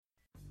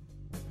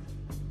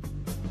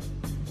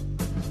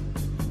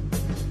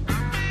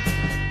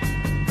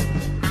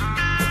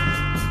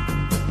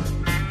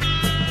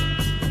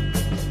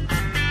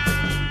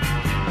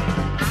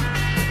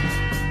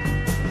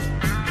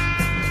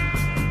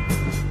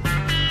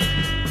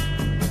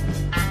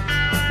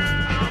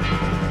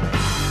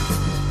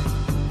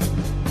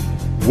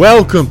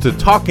Welcome to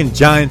Talking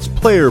Giants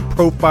Player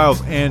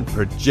Profiles and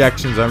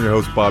Projections. I'm your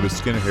host, Bobby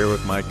Skinner, here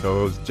with my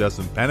co-host,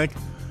 Justin Pennick.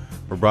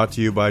 We're brought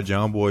to you by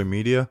John Boy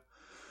Media.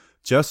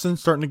 Justin,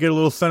 starting to get a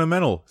little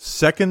sentimental.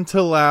 Second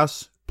to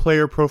last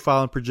player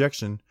profile and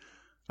projection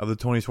of the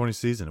 2020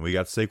 season. We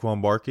got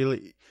Saquon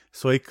Barkley,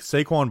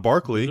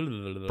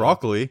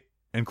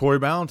 and Corey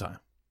Ballentine.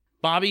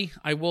 Bobby,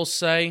 I will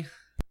say,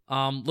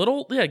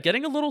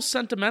 getting a little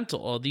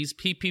sentimental. These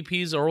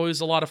PPPs are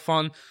always a lot of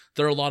fun.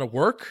 They're a lot of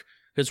work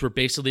because we're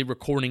basically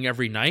recording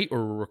every night,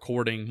 or we're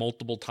recording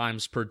multiple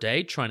times per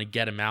day, trying to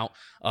get them out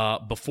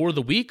before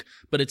the week.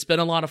 But it's been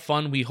a lot of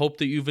fun. We hope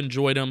that you've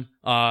enjoyed them.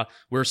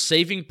 We're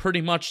saving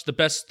pretty much the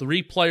best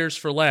three players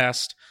for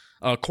last,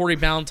 Corey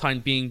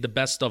Ballentine being the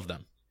best of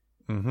them.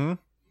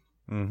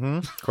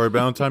 Corey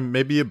Ballentine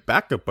may be a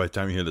backup by the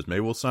time you hear this.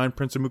 Maybe we'll sign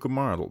Prince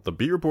Amukamara. The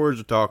beat reporters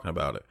are talking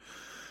about it.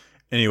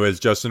 Anyways,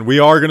 Justin, we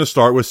are going to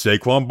start with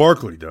Saquon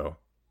Barkley, though.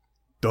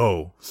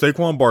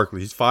 Saquon Barkley,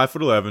 he's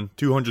 5'11",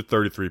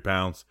 233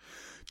 pounds,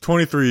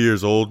 23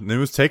 years old, and he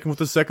was taken with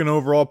the second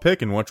overall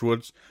pick in which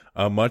was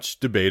a much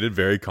debated,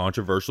 very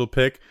controversial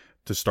pick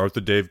to start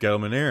the Dave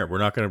Gettleman era. We're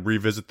not going to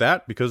revisit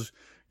that because,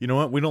 you know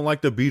what, we don't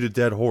like to beat a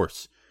dead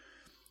horse.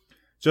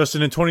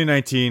 Justin, in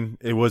 2019,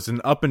 it was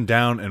an up and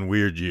down and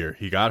weird year.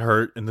 He got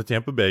hurt in the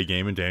Tampa Bay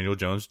game in Daniel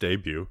Jones'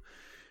 debut.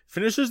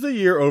 Finishes the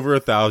year over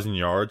 1,000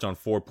 yards on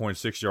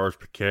 4.6 yards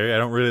per carry. I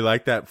don't really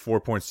like that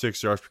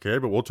 4.6 yards per carry,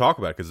 but we'll talk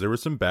about it because there were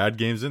some bad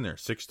games in there.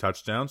 6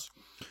 touchdowns.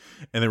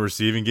 In the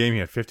receiving game, he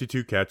had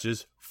 52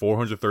 catches,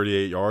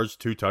 438 yards,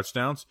 2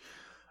 touchdowns.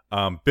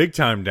 Big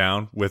time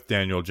down with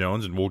Daniel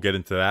Jones, and we'll get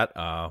into that.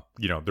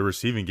 The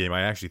receiving game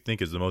I actually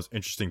think is the most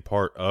interesting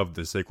part of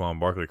the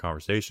Saquon Barkley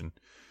conversation.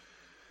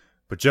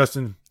 But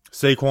Justin,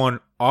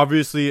 Saquon,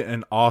 obviously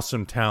an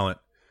awesome talent.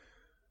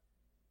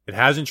 It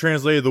hasn't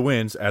translated the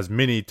wins, as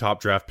many top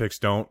draft picks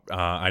don't.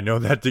 I know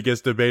that gets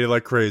debated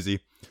like crazy.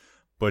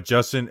 But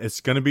Justin,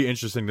 it's going to be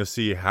interesting to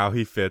see how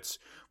he fits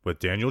with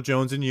Daniel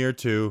Jones in year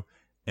 2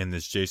 and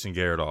this Jason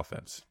Garrett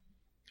offense.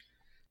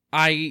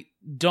 I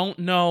don't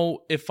know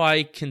if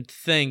I can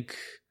think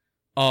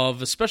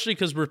of, especially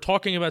because we're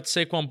talking about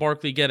Saquon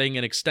Barkley getting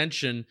an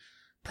extension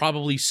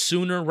probably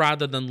sooner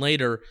rather than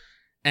later.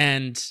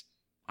 And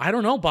I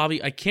don't know,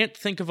 Bobby. I can't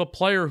think of a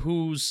player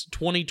whose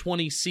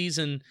 2020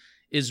 season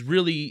is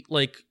really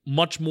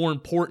much more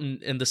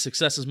important, and the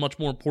success is much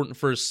more important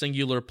for a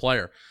singular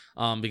player.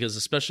 Because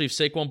especially if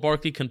Saquon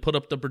Barkley can put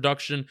up the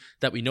production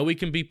that we know he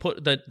can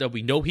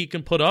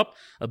put up,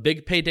 a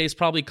big payday is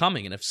probably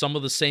coming. And if some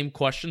of the same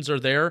questions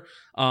are there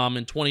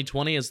in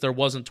 2020 as there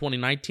was in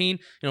 2019,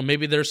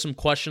 maybe there's some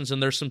questions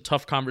and there's some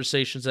tough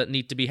conversations that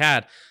need to be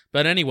had.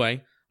 But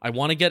anyway, I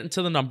want to get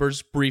into the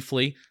numbers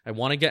briefly. I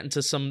want to get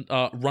into some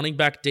running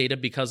back data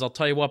because I'll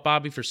tell you what,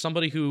 Bobby, for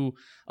somebody who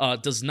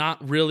does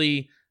not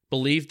really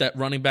believe that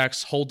running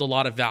backs hold a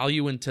lot of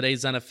value in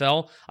today's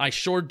NFL, I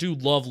sure do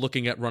love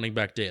looking at running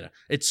back data.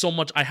 It's so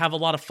much, I have a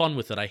lot of fun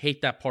with it. I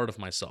hate that part of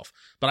myself.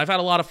 But I've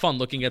had a lot of fun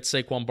looking at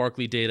Saquon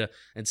Barkley data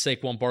and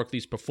Saquon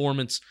Barkley's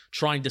performance,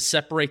 trying to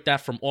separate that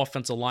from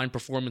offensive line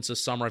performance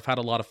this summer. I've had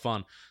a lot of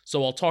fun.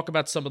 So I'll talk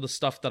about some of the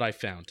stuff that I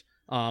found.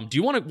 Do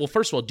you want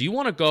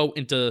to go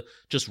into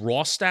just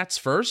raw stats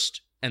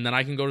first? And then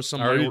I can go to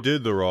some... I already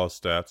did the raw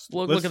stats.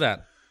 Look at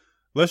that.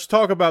 Let's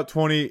talk about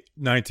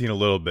 2019 a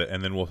little bit,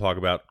 and then we'll talk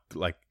about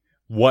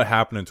what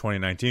happened in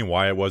 2019,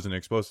 why it wasn't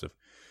explosive.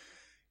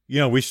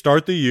 We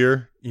start the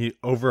year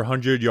over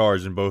 100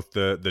 yards in both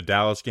the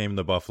Dallas game and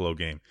the Buffalo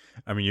game.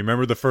 I mean, you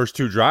remember the first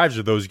 2 drives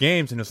of those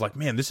games, and it's like,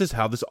 man, this is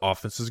how this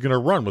offense is going to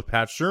run with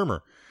Pat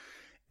Shurmur.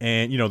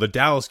 And, the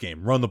Dallas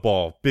game, run the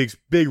ball, big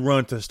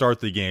run to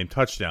start the game,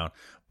 touchdown.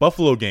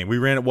 Buffalo game, we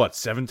ran it,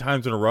 7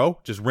 times in a row?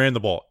 Just ran the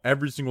ball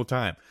every single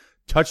time.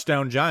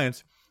 Touchdown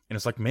Giants. And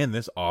it's like, man,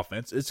 this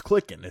offense is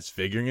clicking. It's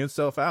figuring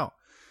itself out.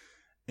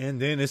 And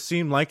then it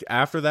seemed like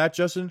after that,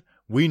 Justin,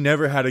 we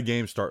never had a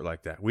game start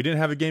like that. We didn't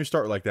have a game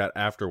start like that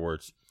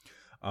afterwards.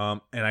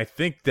 And I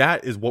think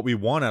that is what we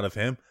want out of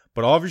him.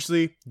 But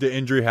obviously, the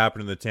injury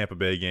happened in the Tampa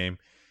Bay game.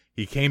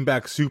 He came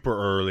back super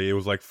early. It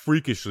was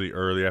freakishly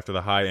early after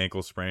the high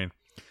ankle sprain.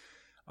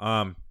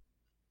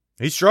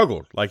 He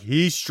struggled.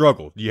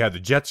 You had the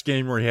Jets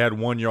game where he had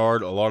 1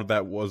 yard. A lot of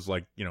that was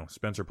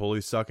Spencer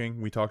Pulley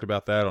sucking. We talked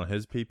about that on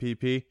his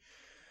PPP.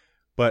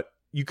 But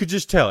you could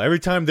just tell every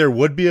time there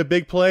would be a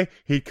big play,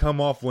 he'd come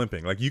off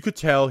limping. You could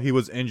tell he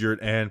was injured,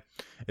 and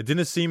it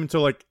didn't seem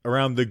until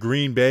around the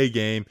Green Bay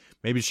game,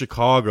 maybe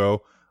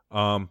Chicago,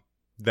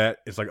 that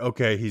it's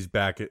okay, he's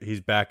back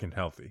and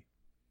healthy.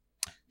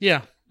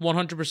 Yeah,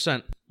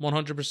 100%.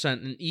 100%.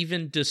 And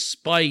even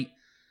despite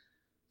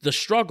the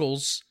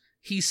struggles,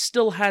 he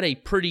still had a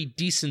pretty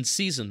decent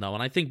season, though.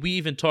 And I think we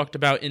even talked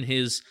about in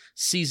his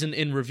season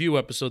in review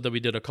episode that we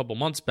did a couple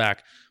months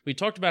back, we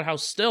talked about how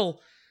still,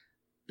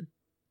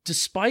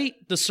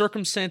 despite the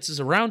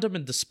circumstances around him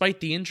and despite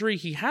the injury,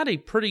 he had a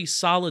pretty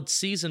solid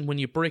season when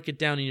you break it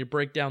down and you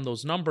break down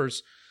those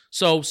numbers.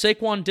 So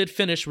Saquon did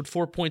finish with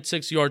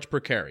 4.6 yards per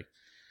carry.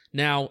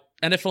 Now,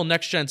 NFL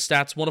Next Gen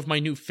Stats, one of my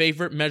new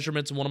favorite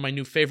measurements and one of my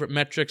new favorite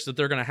metrics that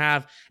they're going to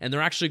have, and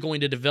they're actually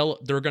going to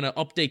they're going to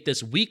update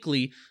this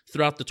weekly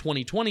throughout the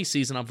 2020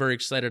 season. I'm very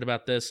excited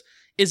about this,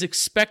 is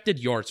expected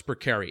yards per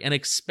carry and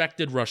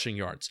expected rushing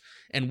yards.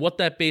 And what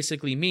that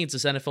basically means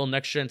is NFL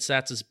Next Gen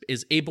Stats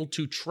is able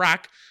to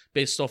track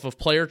based off of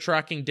player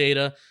tracking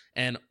data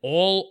and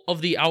all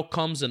of the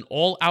outcomes and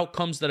all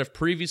outcomes that have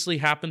previously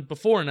happened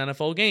before in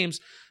NFL games.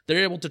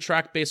 They're able to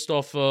track based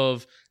off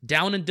of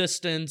down and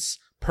distance,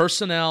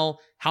 personnel,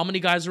 how many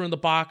guys are in the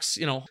box.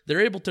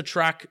 They're able to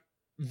track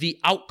the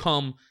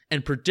outcome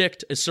and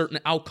predict a certain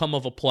outcome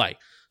of a play.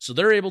 So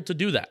they're able to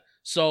do that.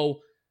 So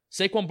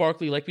Saquon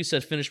Barkley, like we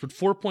said, finished with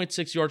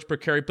 4.6 yards per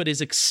carry, but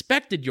his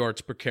expected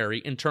yards per carry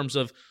in terms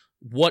of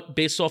what,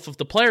 based off of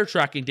the player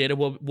tracking data,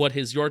 what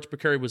his yards per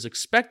carry was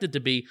expected to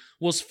be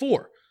was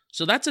 4.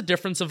 So that's a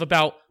difference of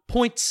about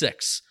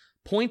 0.6.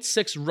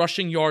 0.6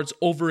 rushing yards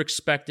over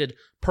expected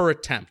per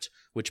attempt,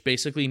 which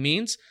basically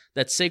means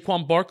that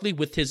Saquon Barkley,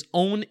 with his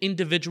own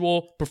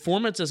individual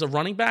performance as a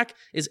running back,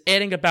 is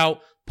adding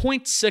about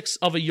 0.6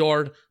 of a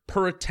yard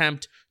per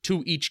attempt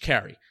to each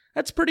carry.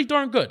 That's pretty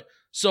darn good.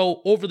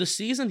 So over the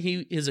season,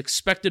 his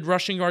expected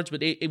rushing yards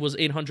it was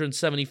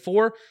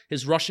 874.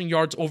 His rushing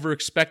yards over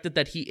expected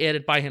that he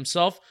added by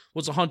himself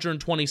was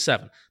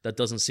 127. That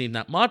doesn't seem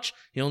that much.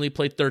 He only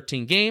played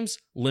 13 games,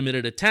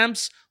 limited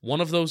attempts.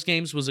 One of those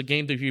games was a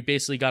game that he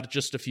basically got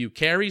just a few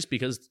carries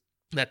because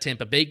that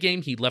Tampa Bay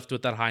game, he left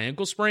with that high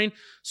ankle sprain.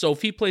 So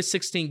if he plays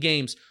 16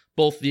 games,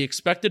 both the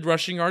expected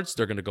rushing yards,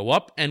 they're going to go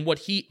up, and what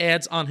he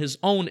adds on his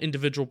own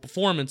individual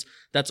performance,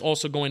 that's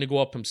also going to go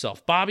up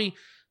himself. Bobby,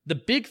 the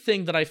big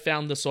thing that I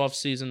found this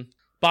offseason,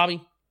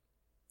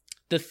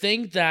 the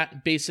thing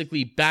that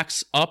basically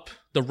backs up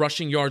the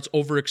rushing yards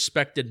over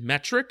expected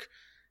metric,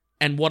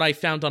 and what I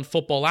found on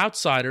Football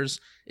Outsiders,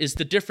 is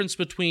the difference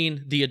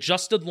between the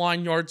adjusted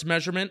line yards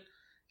measurement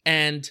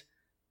and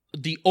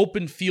the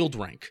open field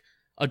rank.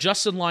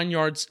 Adjusted line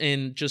yards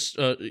in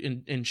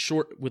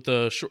short, with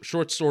a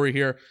short story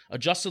here,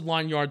 adjusted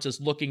line yards is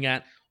looking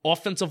at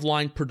offensive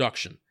line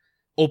production.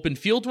 Open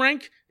field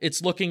rank,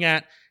 it's looking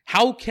at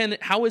how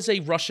is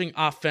a rushing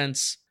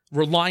offense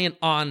reliant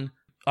on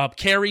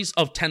carries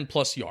of 10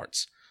 plus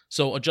yards.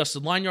 So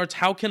adjusted line yards,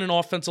 how can an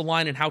offensive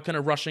line and how can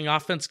a rushing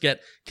offense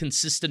get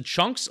consistent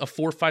chunks of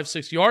 4, 5,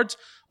 6 yards?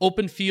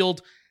 Open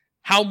field,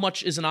 how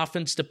much is an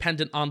offense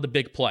dependent on the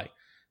big play?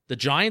 The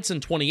Giants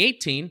in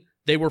 2018,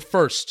 they were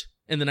first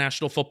in the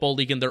National Football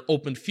League in their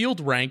open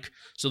field rank,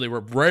 so they were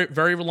very,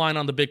 very reliant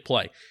on the big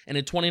play. And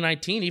in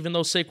 2019, even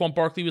though Saquon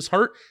Barkley was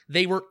hurt,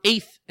 they were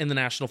 8th in the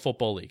National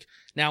Football League.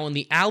 Now in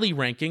the alley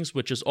rankings,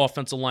 which is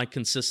offensive line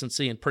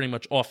consistency and pretty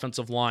much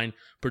offensive line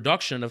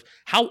production, of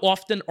how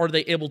often are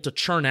they able to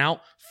churn out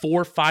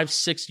 4, 5,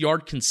 6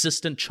 yard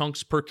consistent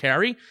chunks per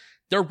carry,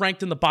 they're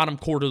ranked in the bottom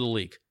quarter of the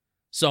league.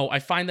 So I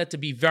find that to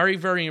be very,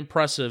 very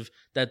impressive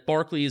that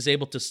Barkley is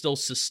able to still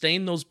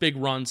sustain those big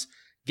runs,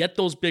 get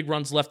those big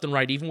runs left and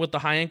right, even with the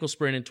high ankle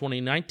sprain in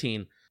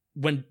 2019,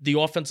 when the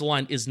offensive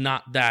line is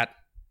not that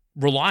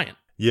reliant.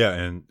 Yeah,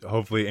 and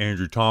hopefully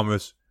Andrew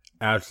Thomas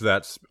adds to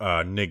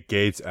that, Nick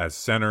Gates as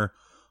center.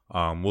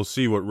 We'll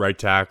see what right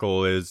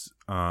tackle is.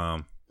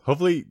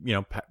 Hopefully,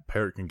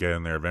 Parrott can get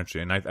in there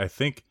eventually. And I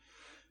think,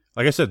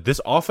 like I said, this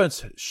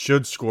offense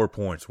should score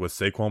points with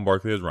Saquon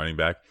Barkley as running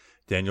back,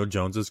 Daniel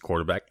Jones as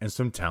quarterback, and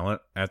some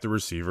talent at the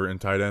receiver and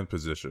tight end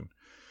position.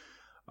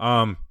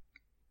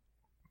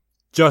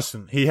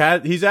 Justin,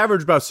 he's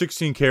averaged about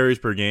 16 carries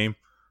per game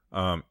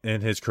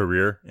in his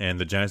career, and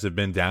the Giants have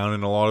been down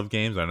in a lot of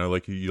games. I know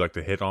you like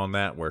to hit on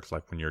that, where it's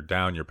like when you're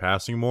down, you're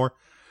passing more.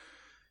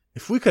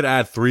 If we could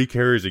add 3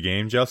 carries a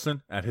game,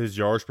 Justin, at his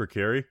yards per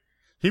carry,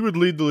 he would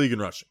lead the league in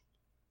rushing.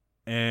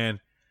 And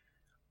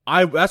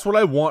that's what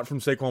I want from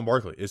Saquon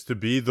Barkley, is to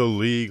be the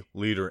league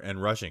leader in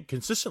rushing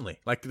consistently.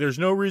 Like, there's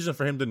no reason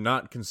for him to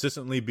not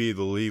consistently be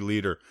the league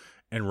leader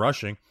in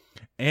rushing.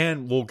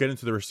 And we'll get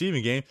into the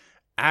receiving game,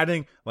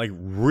 adding like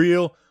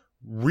real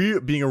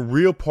being a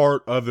real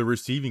part of the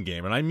receiving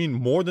game. And I mean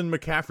more than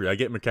McCaffrey. I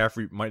get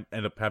McCaffrey might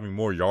end up having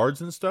more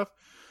yards and stuff,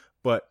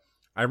 but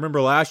I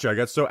remember last year I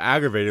got so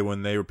aggravated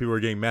when people were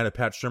getting mad at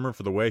Pat Shermer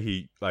for the way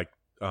he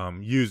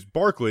used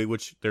Barkley,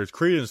 which there's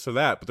credence to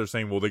that, but they're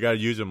saying, well, they got to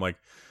use him like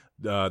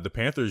the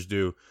Panthers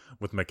do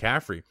with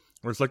McCaffrey.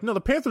 Where it's like, no, the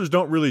Panthers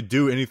don't really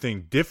do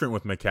anything different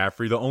with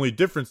McCaffrey. The only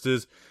difference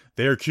is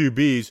their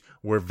QBs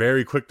were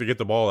very quick to get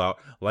the ball out,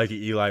 like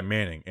Eli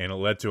Manning, and it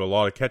led to a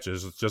lot of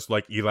catches. It's just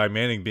like Eli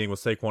Manning being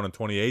with Saquon in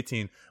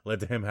 2018 led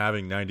to him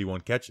having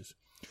 91 catches.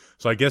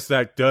 So I guess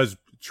that does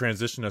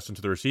transition us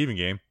into the receiving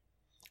game.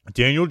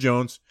 Daniel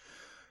Jones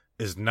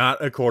is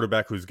not a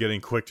quarterback who's getting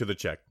quick to the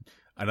check,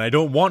 and I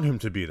don't want him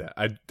to be that.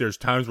 There's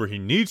times where he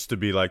needs to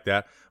be like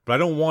that, but I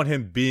don't want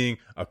him being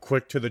a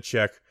quick to the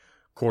check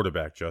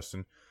quarterback,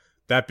 Justin.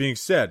 That being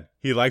said,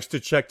 he likes to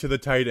check to the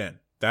tight end.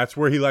 That's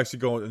where he likes to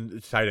go in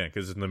the tight end,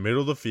 because it's in the middle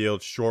of the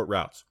field, short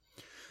routes.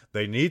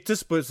 They need to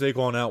split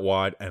Saquon out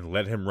wide and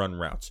let him run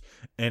routes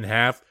and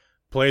have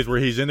plays where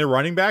he's in there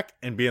running back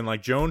and being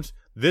like, Jones,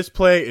 this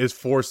play is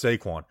for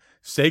Saquon.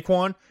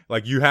 Saquon,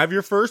 like you have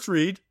your first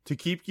read to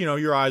keep,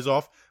 your eyes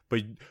off,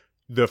 but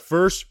the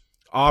first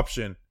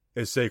option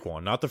is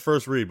Saquon. Not the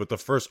first read, but the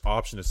first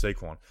option is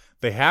Saquon.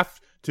 They have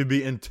to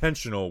be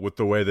intentional with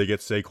the way they get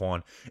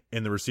Saquon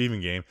in the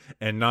receiving game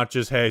and not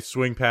just, hey,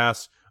 swing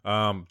pass,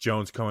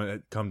 Jones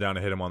come down and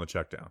hit him on the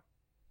check down.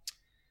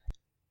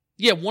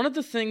 Yeah, one of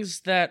the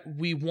things that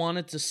we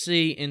wanted to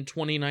see in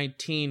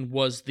 2019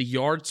 was the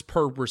yards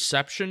per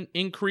reception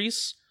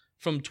increase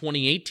from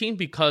 2018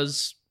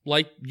 because,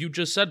 like you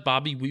just said,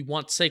 Bobby, we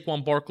want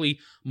Saquon Barkley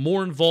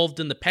more involved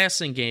in the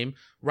passing game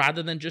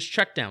rather than just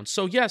checkdowns.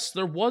 So, yes,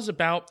 there was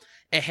about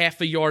a half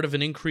a yard of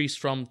an increase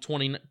from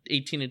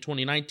 2018 and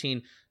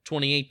 2019.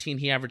 2018,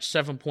 he averaged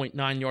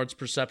 7.9 yards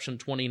per reception.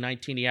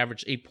 2019, he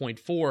averaged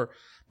 8.4.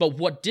 But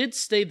what did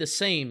stay the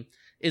same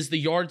is the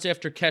yards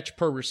after catch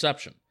per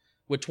reception.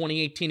 With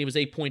 2018, it was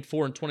 8.4.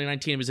 In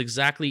 2019, it was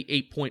exactly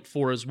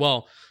 8.4 as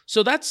well.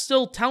 So that's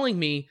still telling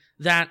me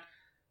that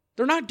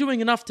they're not doing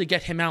enough to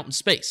get him out in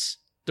space.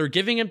 They're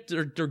giving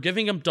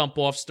him dump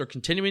offs. They're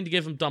continuing to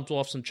give him dump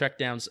offs and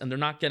checkdowns, and they're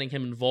not getting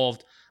him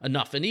involved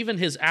enough. And even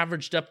his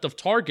average depth of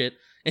target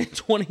in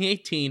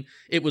 2018,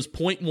 it was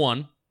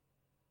 0.1,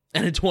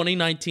 and in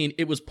 2019,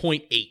 it was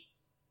 0.8.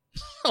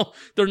 So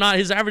they're not.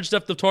 His average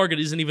depth of target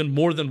isn't even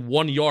more than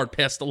 1 yard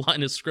past the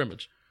line of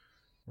scrimmage.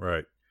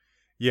 Right.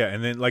 Yeah,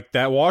 and then like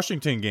that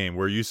Washington game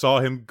where you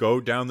saw him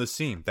go down the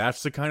seam.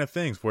 That's the kind of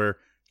things where,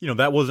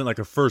 that wasn't like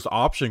a first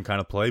option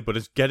kind of play, but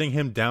it's getting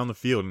him down the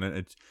field, and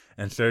it's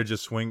instead of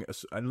just swing,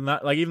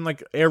 not like even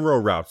like arrow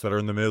routes that are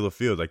in the middle of the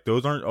field. Like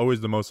those aren't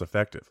always the most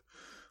effective.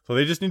 So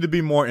they just need to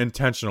be more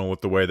intentional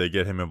with the way they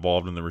get him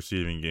involved in the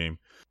receiving game.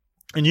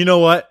 And you know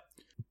what?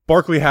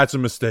 Barkley had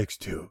some mistakes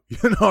too.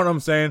 You know what I'm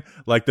saying?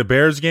 Like the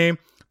Bears game,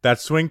 that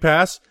swing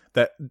pass,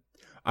 that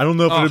I don't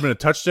know if it would have been a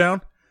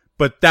touchdown,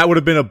 but that would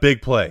have been a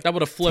big play. That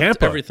would have flipped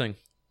Tampa everything.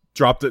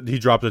 He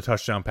dropped a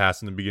touchdown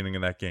pass in the beginning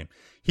of that game.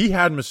 He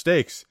had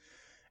mistakes.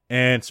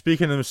 And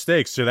speaking of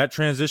mistakes, so that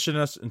transitioned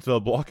us into the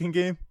blocking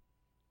game?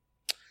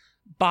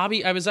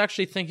 Bobby, I was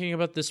actually thinking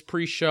about this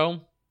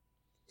pre-show.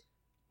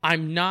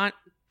 I'm not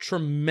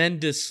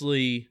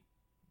tremendously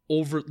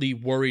overtly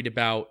worried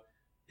about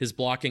his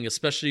blocking,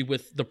 especially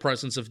with the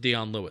presence of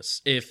Dion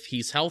Lewis. If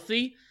he's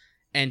healthy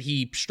and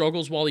he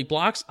struggles while he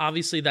blocks,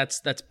 obviously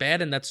that's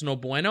bad and that's no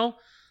bueno.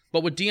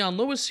 But with Dion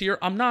Lewis here,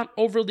 I'm not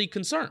overly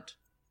concerned.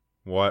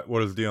 What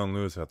does Dion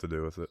Lewis have to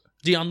do with it?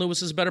 Dion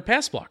Lewis is a better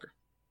pass blocker.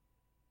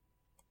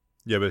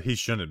 Yeah, but he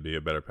shouldn't be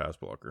a better pass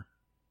blocker.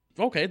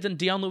 Okay, then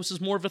Dion Lewis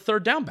is more of a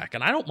third down back,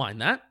 and I don't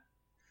mind that.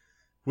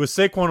 With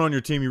Saquon on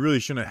your team, you really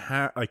shouldn't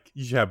have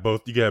you should have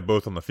both. You can have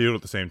both on the field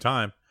at the same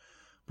time.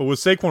 But with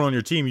Saquon on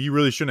your team, you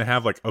really shouldn't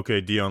have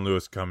Dion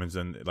Lewis comes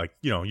and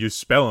you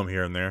spell him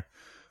here and there.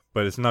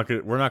 But it's not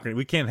good.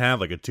 We can't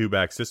have a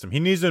two-back system. He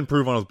needs to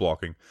improve on his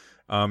blocking.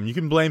 You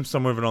can blame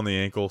some of it on the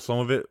ankle. Some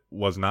of it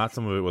was not.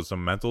 Some of it was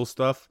some mental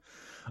stuff.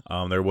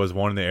 There was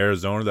one in the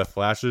Arizona that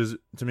flashes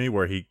to me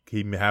where he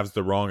has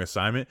the wrong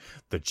assignment.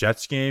 The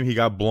Jets game, he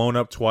got blown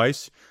up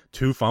twice,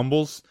 2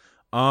 fumbles.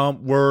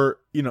 Were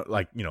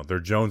they're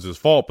Jones's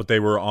fault, but they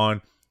were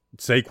on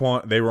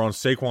Saquon. They were on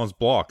Saquon's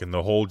block, and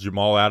the whole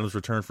Jamal Adams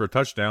return for a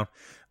touchdown.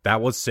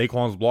 That was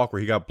Saquon's block where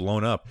he got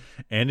blown up,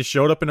 and it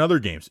showed up in other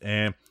games.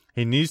 And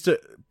he needs to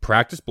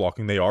practice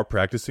blocking. They are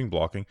practicing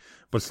blocking,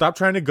 but stop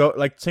trying to go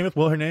same with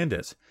Will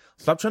Hernandez.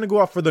 Stop trying to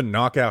go out for the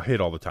knockout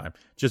hit all the time.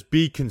 Just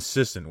be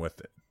consistent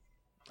with it.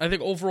 I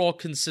think overall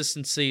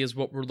consistency is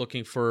what we're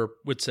looking for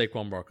with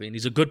Saquon Barkley, and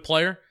he's a good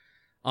player.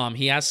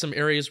 He has some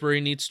areas where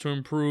he needs to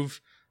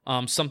improve.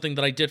 Something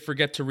that I did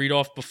forget to read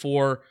off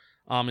before,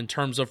 in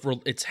terms of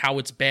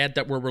it's bad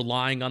that we're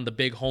relying on the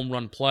big home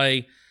run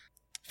play.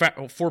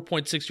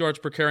 4.6 yards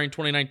per carry in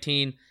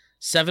 2019.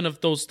 7 of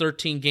those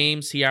 13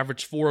 games, he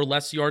averaged 4 or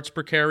less yards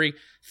per carry.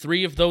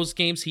 3 of those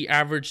games, he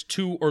averaged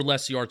 2 or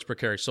less yards per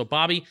carry. So,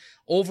 Bobby,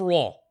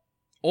 overall,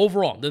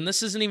 then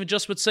this isn't even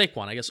just with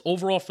Saquon. I guess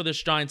overall for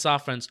this Giants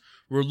offense,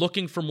 we're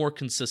looking for more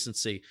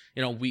consistency.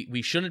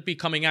 We shouldn't be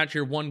coming out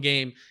here one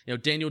game.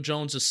 Daniel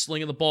Jones is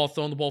slinging the ball,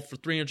 throwing the ball for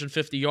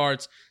 350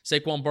 yards.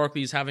 Saquon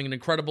Barkley is having an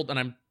incredible, and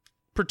I'm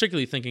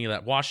particularly thinking of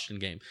that Washington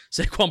game.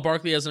 Saquon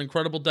Barkley has an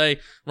incredible day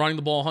running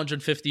the ball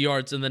 150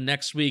 yards, and then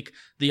next week,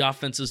 the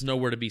offense is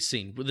nowhere to be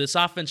seen. This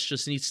offense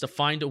just needs to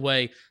find a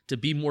way to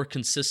be more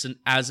consistent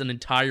as an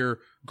entire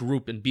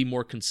group and be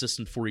more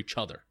consistent for each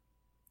other.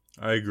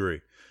 I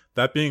agree.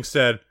 That being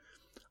said,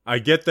 I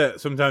get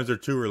that sometimes they're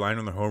too reliant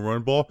on the home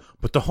run ball,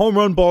 but the home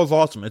run ball is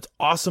awesome. It's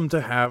awesome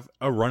to have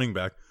a running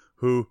back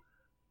who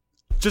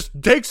just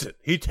takes it.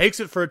 He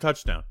takes it for a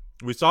touchdown.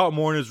 We saw it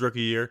more in his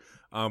rookie year.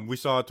 We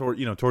saw it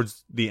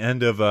towards the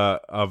end of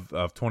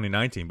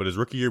 2019, but his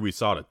rookie year we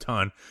saw it a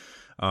ton.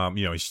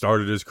 He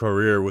started his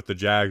career with the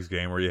Jags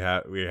game where he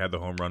had the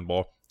home run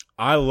ball.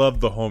 I love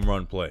the home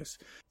run plays.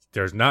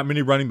 There's not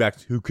many running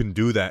backs who can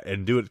do that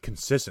and do it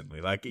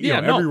consistently.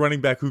 Every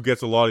running back who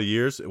gets a lot of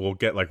years will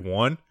get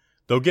one.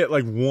 They'll get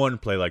one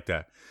play like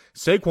that.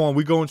 Saquon,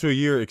 we go into a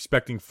year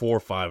expecting 4 or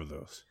 5 of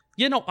those.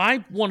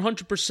 I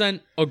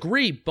 100%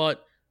 agree,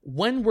 but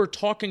when we're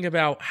talking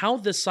about how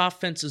this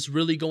offense is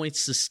really going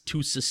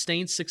to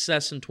sustain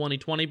success in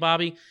 2020,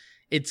 Bobby,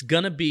 it's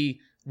going to be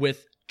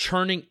with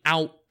churning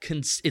out,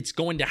 it's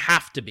going to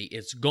have to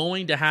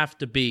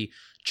be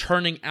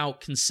churning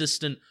out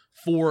consistent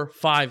 4,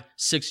 5,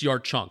 6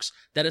 yard chunks.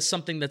 That is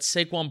something that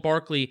Saquon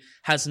Barkley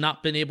has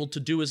not been able to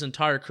do his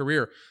entire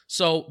career.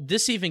 So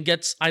this even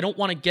gets, I don't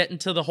want to get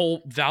into the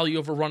whole value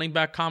of a running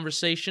back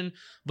conversation,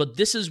 but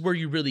this is where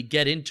you really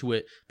get into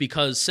it,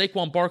 because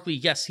Saquon Barkley,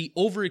 yes, he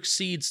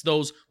overexceeds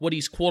those, what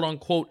he's quote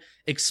unquote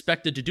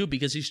expected to do,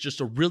 because he's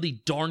just a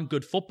really darn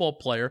good football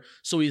player.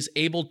 So he's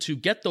able to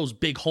get those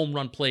big home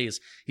run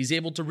plays. He's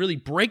able to really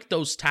break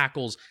those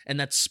tackles, and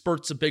that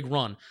spurts a big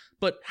run.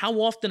 But how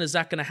often is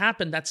that going to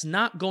happen? That's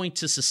not going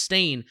to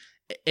sustain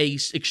a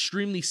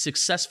extremely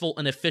successful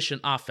and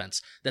efficient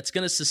offense. That's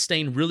going to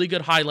sustain really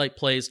good highlight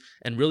plays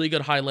and really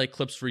good highlight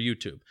clips for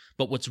YouTube.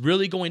 But what's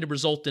really going to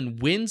result in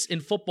wins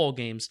in football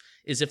games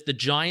is if the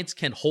Giants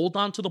can hold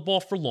on to the ball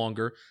for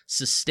longer,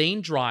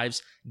 sustain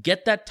drives,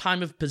 get that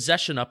time of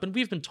possession up, and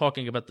we've been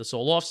talking about this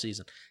all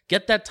offseason,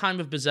 get that time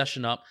of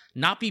possession up,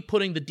 not be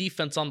putting the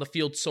defense on the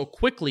field so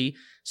quickly,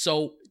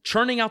 so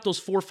churning out those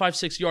 4, 5,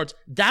 6 yards,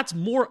 that's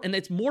more, and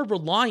it's more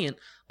reliant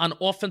on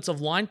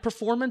offensive line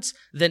performance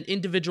than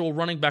individual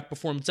running back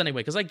performance anyway.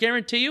 Because I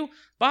guarantee you,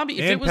 Bobby,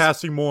 if it was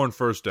passing more on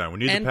first down, we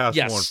need to pass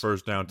yes, more on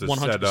first down to 100%.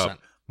 Set up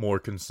more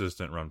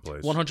consistent run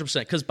plays.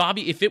 100%. Because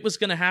Bobby, if it was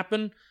going to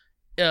happen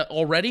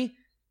already,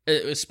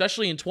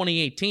 especially in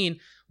 2018,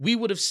 we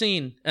would have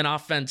seen an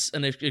offense,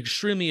 an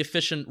extremely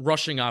efficient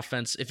rushing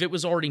offense. If it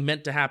was already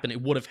meant to happen,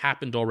 it would have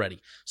happened already.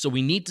 So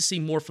we need to see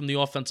more from the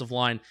offensive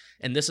line,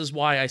 and this is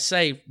why I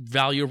say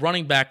value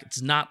running back,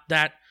 it's not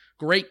that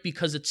great,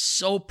 because it's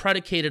so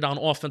predicated on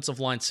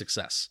offensive line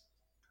success.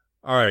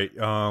 All right,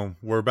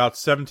 we're about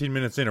 17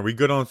 minutes in. Are we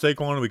good on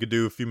Saquon? We could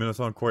do a few minutes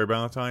on Corey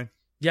Ballentine.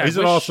 Yeah, he's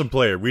an awesome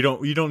player.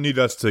 You don't need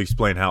us to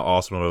explain how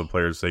awesome of a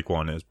player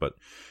Saquon is, but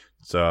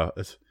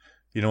it's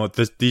you know what?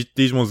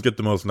 These ones get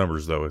the most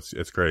numbers though.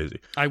 It's crazy.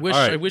 I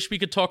wish we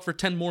could talk for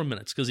 10 more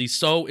minutes, because it's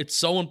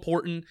so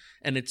important,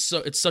 and it's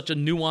such a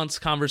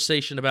nuanced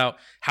conversation about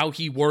how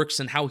he works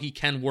and how he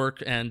can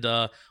work, and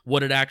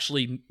what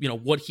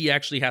he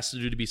actually has to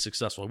do to be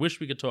successful. I wish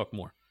we could talk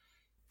more.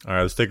 All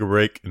right, let's take a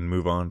break and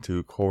move on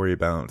to Corey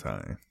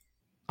Ballentine.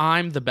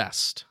 I'm the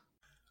best.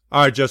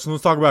 All right, Justin,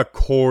 let's talk about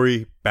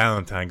Corey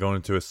Ballentine going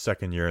into his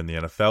second year in the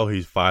NFL.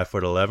 He's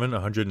 5'11",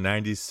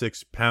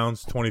 196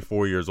 pounds,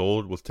 24 years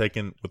old, was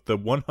taken with the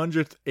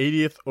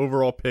 180th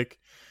overall pick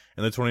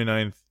in the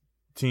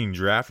 2019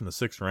 draft in the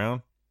 6th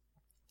round.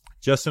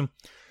 Justin,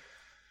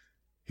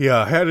 he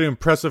had an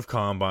impressive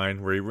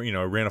combine where he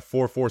ran a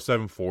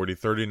 4.47 40,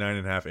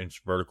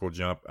 39.5-inch vertical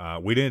jump.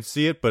 We didn't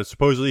see it, but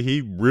supposedly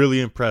he really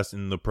impressed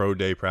in the pro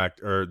day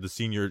practice, or the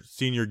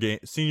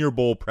senior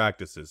bowl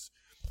practices.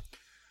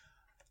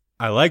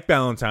 I like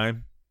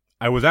Ballentine.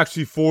 I was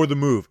actually for the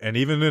move, and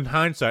even in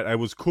hindsight, I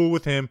was cool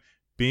with him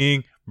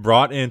being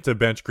brought in to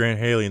bench Grant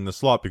Haley in the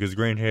slot, because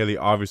Grant Haley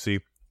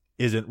obviously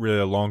isn't really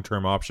a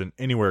long-term option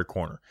anywhere at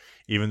corner.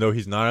 Even though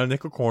he's not a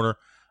nickel corner,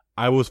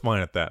 I was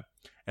fine at that,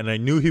 and I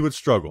knew he would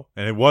struggle.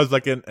 And it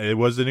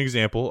was an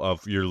example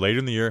of, you're later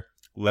in the year,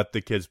 let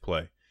the kids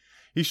play.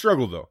 He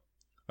struggled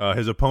though.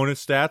 His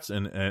opponent's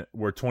stats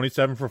were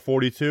 27 for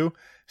 42,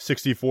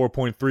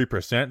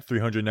 64.3%,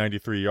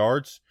 393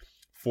 yards.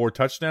 4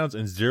 touchdowns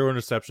and 0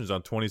 interceptions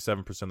on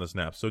 27% of the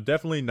snaps. So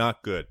definitely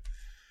not good.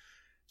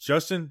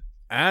 Justin,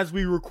 as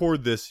we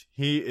record this,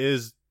 he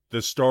is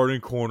the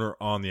starting corner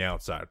on the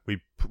outside.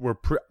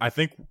 I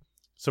think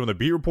some of the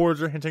beat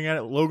reporters are hinting at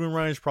it. Logan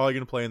Ryan is probably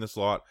going to play in the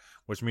slot,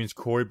 which means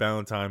Corey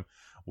Ballentine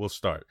will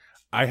start.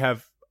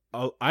 I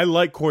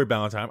like Corey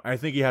Ballentine. I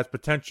think he has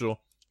potential,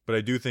 but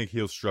I do think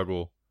he'll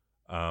struggle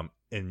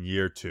in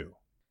year 2.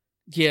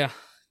 Yeah.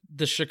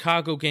 The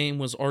Chicago game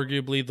was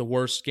arguably the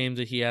worst game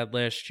that he had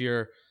last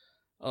year.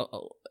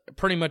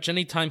 Pretty much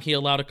any time he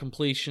allowed a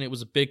completion, it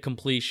was a big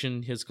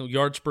completion. His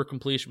yards per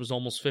completion was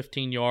almost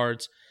 15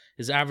 yards.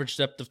 His average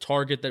depth of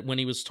target, that when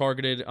he was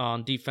targeted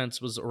on defense,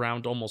 was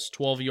around almost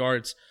 12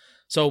 yards.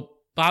 So,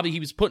 Bobby,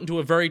 he was put into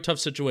a very tough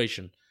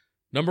situation.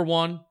 Number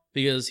one,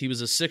 because he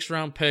was a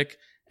 6th-round pick,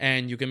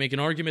 and you can make an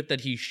argument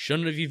that he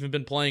shouldn't have even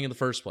been playing in the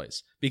first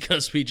place,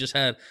 because we just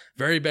had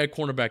very bad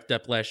cornerback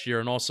depth last year,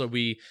 and also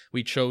we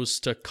chose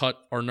to cut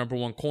our number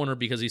 1 corner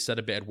because he said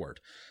a bad word.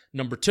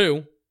 Number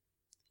 2,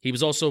 he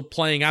was also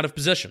playing out of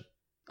position.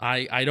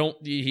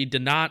 He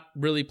did not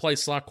really play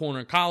slot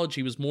corner in college.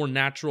 He was more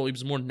natural. He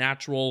was more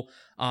natural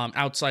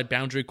outside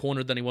boundary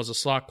corner than he was a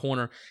slot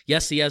corner.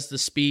 Yes, he has the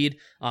speed.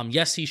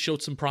 Yes, he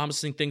showed some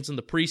promising things in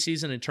the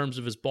preseason in terms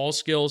of his ball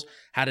skills.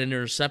 Had an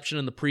interception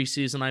in the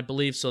preseason, I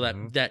believe, so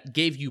that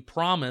gave you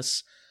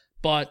promise.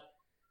 But,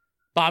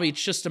 Bobby,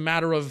 it's just a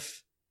matter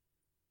of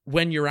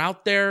when you're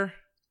out there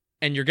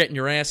and you're getting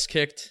your ass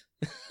kicked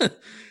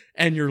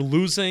and you're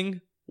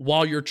losing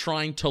while you're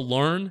trying to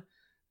learn.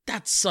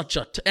 That's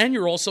and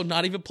you're also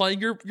not even playing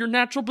your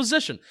natural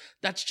position.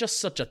 That's just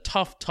such a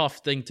tough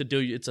thing to do.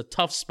 It's a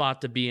tough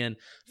spot to be in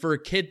for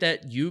a kid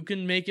that you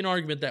can make an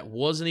argument that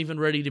wasn't even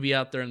ready to be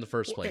out there in the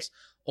first place.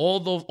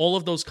 all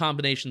of those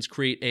combinations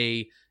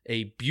create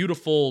a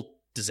beautiful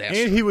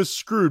disaster. And he was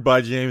screwed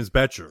by James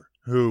Betcher,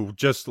 who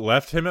just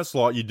left him at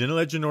slot. You didn't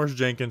let Janoris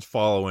Jenkins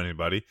follow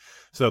anybody.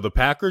 So the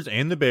Packers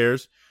and the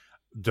Bears,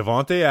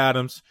 Devontae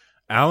Adams,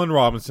 Allen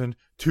Robinson,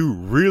 two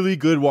really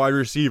good wide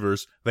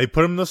receivers, they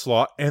put him in the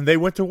slot, and they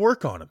went to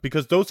work on him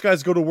because those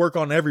guys go to work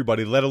on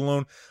everybody, let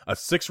alone a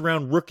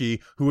 6th-round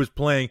rookie who was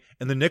playing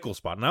in the nickel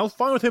spot. And I was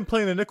fine with him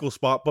playing the nickel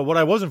spot, but what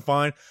I wasn't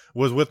fine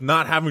was with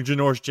not having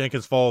Janoris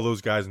Jenkins follow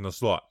those guys in the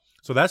slot.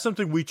 So that's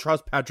something we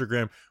trust Patrick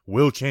Graham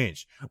will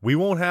change. We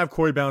won't have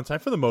Corey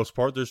Ballentine for the most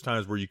part. There's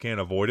times where you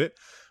can't avoid it.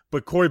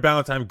 But Corey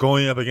Ballentine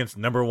going up against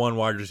number 1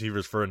 wide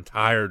receivers for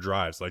entire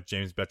drives like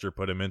James Betcher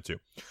put him into.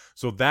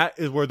 So that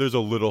is where there's a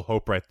little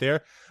hope right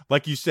there.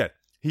 Like you said,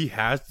 he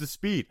has the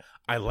speed.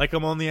 I like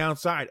him on the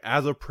outside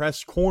as a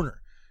press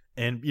corner.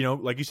 And,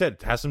 like you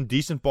said, has some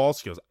decent ball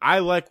skills. I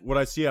like what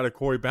I see out of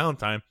Corey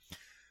Ballentine.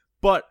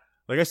 But,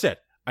 like I said,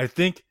 I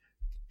think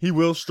he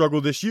will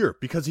struggle this year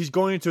because he's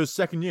going into his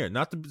 2nd year.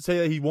 Not to say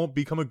that he won't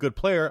become a good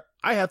player.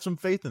 I have some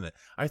faith in it.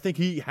 I think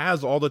he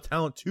has all the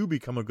talent to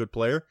become a good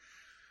player.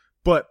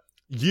 But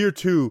year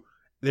 2,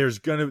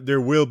 there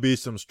will be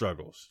some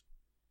struggles.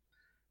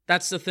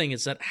 That's the thing,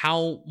 is that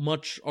how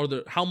much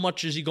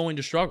is he going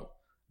to struggle?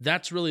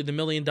 That's really the $1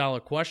 million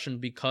question,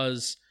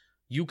 because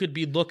you could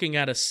be looking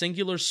at a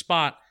singular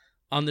spot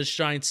on this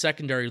Giants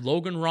secondary.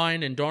 Logan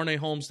Ryan and Darnay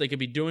Holmes, they could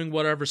be doing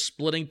whatever,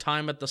 splitting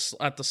time at the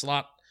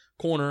slot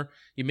corner.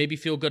 You maybe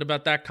feel good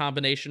about that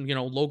combination.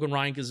 Logan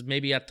Ryan is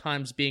maybe at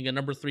times being a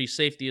number 3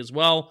 safety as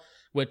well,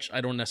 which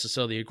I don't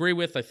necessarily agree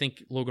with. I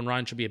think Logan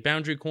Ryan should be a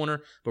boundary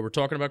corner, but we're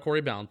talking about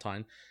Corey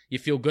Ballentine. You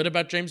feel good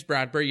about James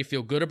Bradbury. You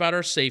feel good about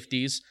our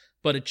safeties,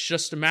 but it's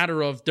just a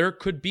matter of there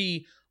could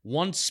be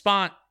one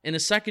spot in a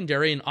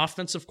secondary, and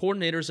offensive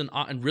coordinators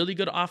and really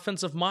good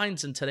offensive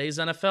minds in today's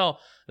NFL,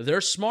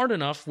 they're smart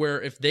enough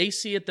where if they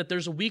see it that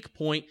there's a weak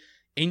point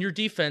in your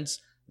defense,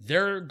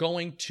 they're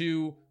going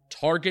to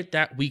target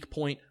that weak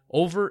point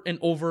over and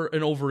over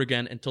and over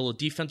again until a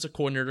defensive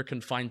coordinator can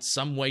find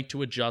some way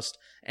to adjust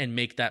and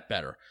make that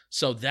better.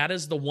 So that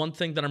is the one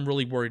thing that I'm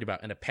really worried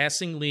about in a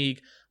passing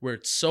league where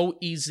it's so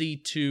easy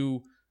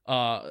to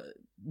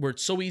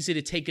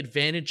take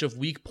advantage of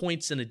weak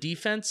points in a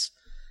defense.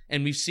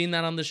 And we've seen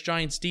that on this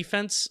Giants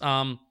defense.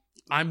 I'm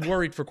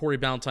worried for Corey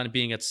Ballentine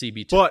being at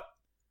CB2. But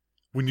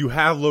when you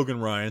have Logan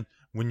Ryan,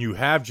 when you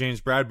have James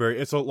Bradbury,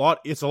 it's a lot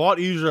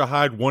easier to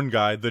hide one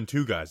guy than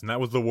 2 guys. And that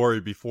was the worry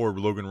before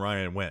Logan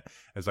Ryan went.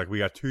 It's like we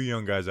got 2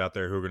 young guys out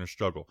there who are going to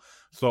struggle.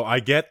 So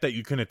I get that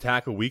you can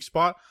attack a weak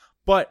spot,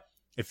 but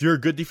if you're a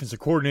good defensive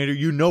coordinator,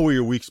 you know where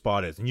your weak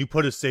spot is, and you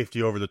put a safety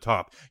over the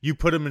top. You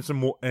put him in some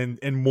more and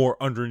more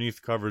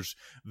underneath coverage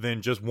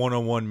than just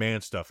one-on-one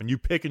man stuff, and you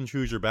pick and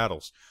choose your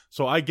battles.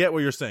 So I get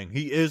what you're saying.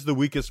 He is the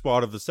weakest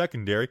spot of the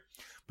secondary,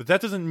 but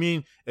that doesn't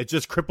mean it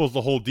just cripples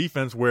the whole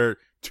defense where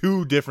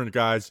 2 different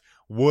guys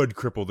would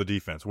cripple the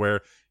defense.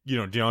 Where,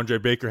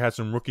 DeAndre Baker had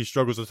some rookie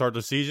struggles to start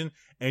the season,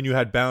 and you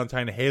had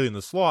Ballentine and Haley in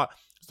the slot.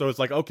 So it's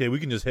like, okay, we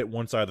can just hit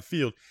one side of the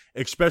field,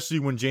 especially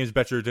when James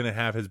Betcher didn't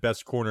have his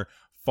best corner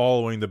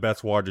following the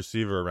best wide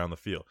receiver around the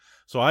field.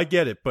 So I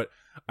get it, but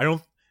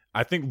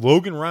I think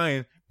Logan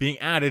Ryan being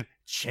added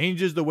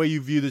changes the way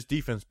you view this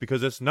defense,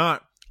 because it's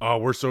not, oh,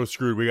 we're so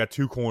screwed. We got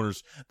 2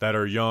 corners that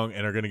are young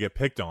and are going to get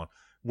picked on.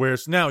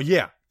 Whereas now,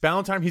 yeah,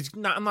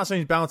 Ballentine, I'm not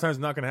saying Ballentine's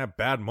not going to have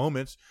bad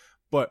moments,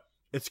 but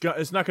it's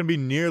not going to be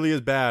nearly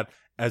as bad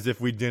as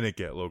if we didn't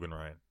get Logan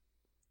Ryan.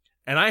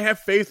 And I have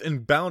faith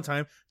in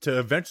Ballentine to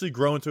eventually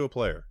grow into a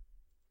player.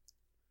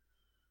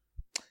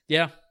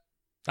 Yeah.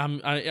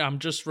 I'm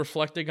just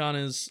reflecting on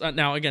his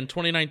now again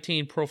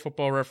 2019 Pro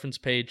Football Reference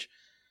page,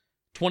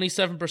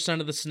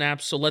 27% of the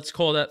snaps, so let's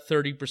call that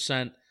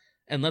 30%,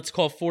 and let's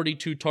call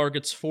 42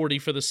 targets 40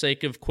 for the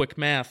sake of quick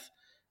math.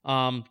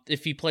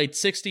 If he played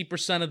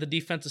 60% of the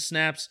defensive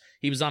snaps,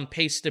 he was on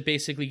pace to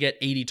basically get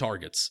 80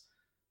 targets.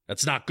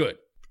 That's not good.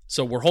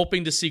 So we're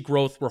hoping to see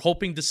growth. We're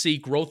hoping to see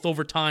growth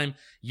over time.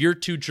 Year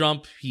 2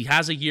 jump. He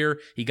has a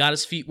year. He got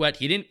his feet wet.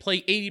 He didn't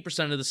play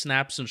 80% of the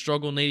snaps and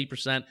struggled in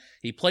 80%.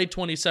 He played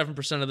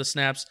 27% of the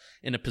snaps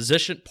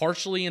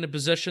partially in a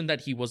position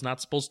that he was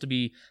not supposed to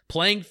be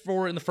playing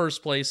for in the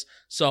first place.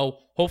 So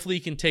hopefully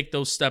he can take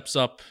those steps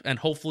up, and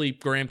hopefully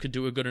Graham could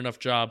do a good enough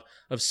job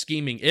of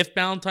scheming. If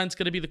Ballentine's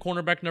going to be the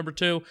cornerback number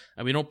 2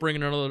 and we don't bring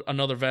in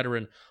another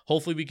veteran,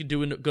 hopefully we can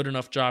do a good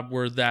enough job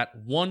where that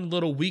one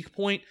little weak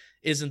point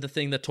isn't the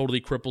thing that totally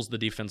cripples the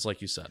defense,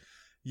 like you said.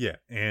 Yeah,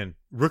 and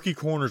rookie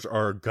corners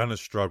are going to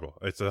struggle.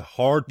 It's a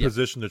hard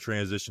position to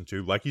transition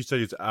to. Like you said,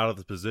 he's out of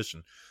the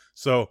position.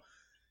 So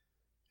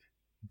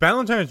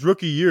Ballentine's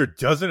rookie year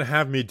doesn't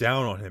have me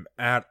down on him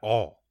at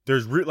all.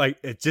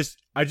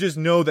 I just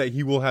know that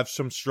he will have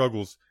some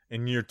struggles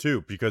in year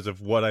 2 because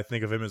of what I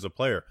think of him as a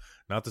player.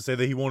 Not to say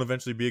that he won't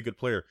eventually be a good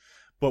player,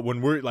 but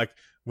when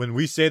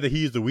we say that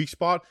he is the weak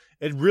spot,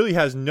 it really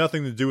has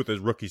nothing to do with his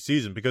rookie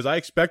season, because I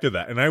expected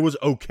that and I was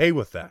okay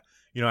with that.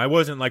 I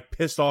wasn't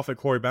pissed off at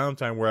Corey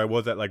Ballentine where I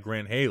was at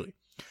Grant Haley.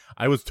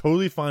 I was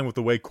totally fine with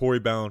the way Corey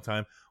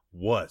Ballentine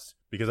was,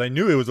 because I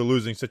knew it was a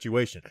losing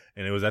situation,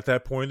 and it was at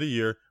that point of the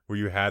year where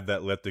you had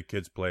that let the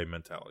kids play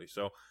mentality.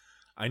 So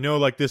I know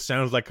like this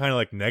sounds like kind of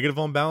like negative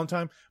on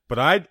Ballentine, but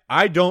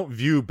I don't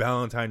view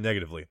Ballentine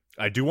negatively.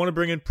 I do want to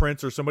bring in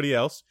Prince or somebody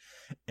else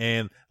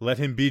and let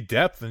him be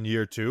depth in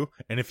year 2,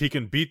 and if he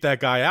can beat that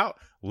guy out,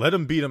 let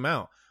him beat him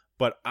out.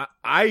 But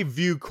I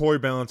view Corey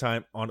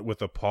Ballentine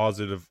with a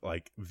positive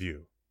like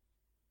view.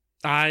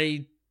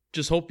 I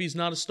just hope he's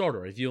not a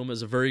starter. I view him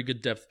as a very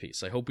good depth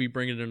piece. I hope we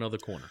bring in another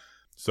corner.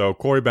 So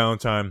Corey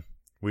Ballentine,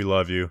 we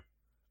love you.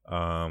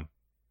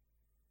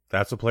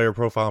 That's a player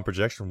profile and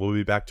projection. We'll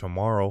be back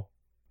tomorrow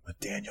with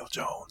Daniel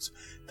Jones,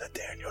 the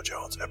Daniel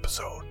Jones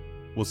episode.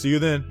 We'll see you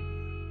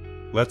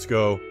then. Let's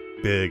go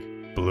Big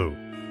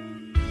Blue.